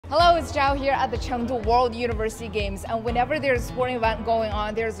Hello, it's Zhao here at the Chengdu World University Games, and whenever there's a sporting event going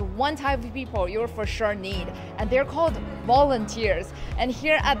on, there's one type of people you'll for sure need, and they're called volunteers. And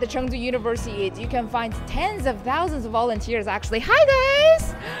here at the Chengdu Universiade, you can find tens of thousands of volunteers actually. Hi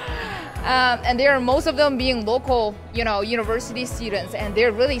guys! And there are most of them being local, university students, and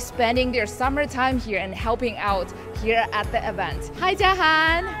they're really spending their summer time here and helping out here at the event. Hi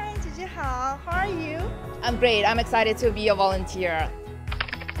Jiahan! Hi, 姐姐好. How are you? I'm great. I'm excited to be a volunteer.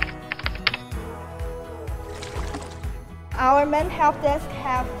 Our main help desk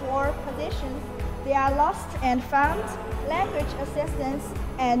have 4 positions. They are lost and found, language assistance,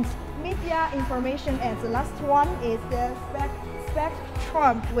 and media information. And the last one is the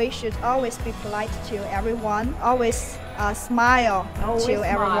spectrum. We should always be polite to everyone. Always smile to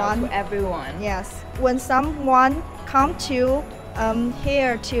everyone. Yes. When someone come to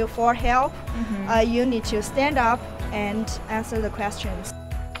here for help, you need to stand up and answer the questions.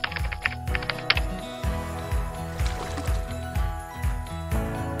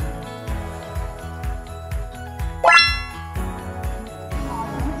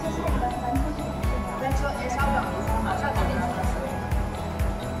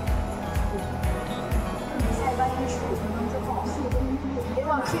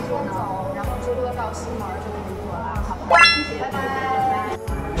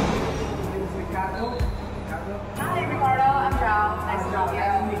 Hi Ricardo, I'm Zhao. Nice to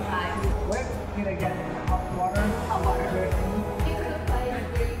meet you. Hi. Where can I get hot water? Hot water. You could play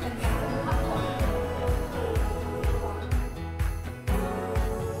where you can get hot water.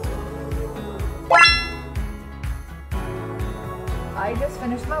 I just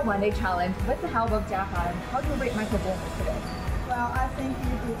finished my one-day challenge with the help of Jiahan. How do you rate my performance today? Well, I think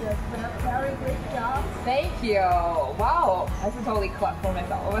you did a very great job. Thank you. Wow, I should totally clap for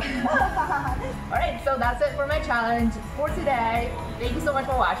myself. Alright, so that's it for my challenge for today. Thank you so much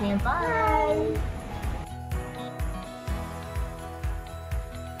for watching. Bye.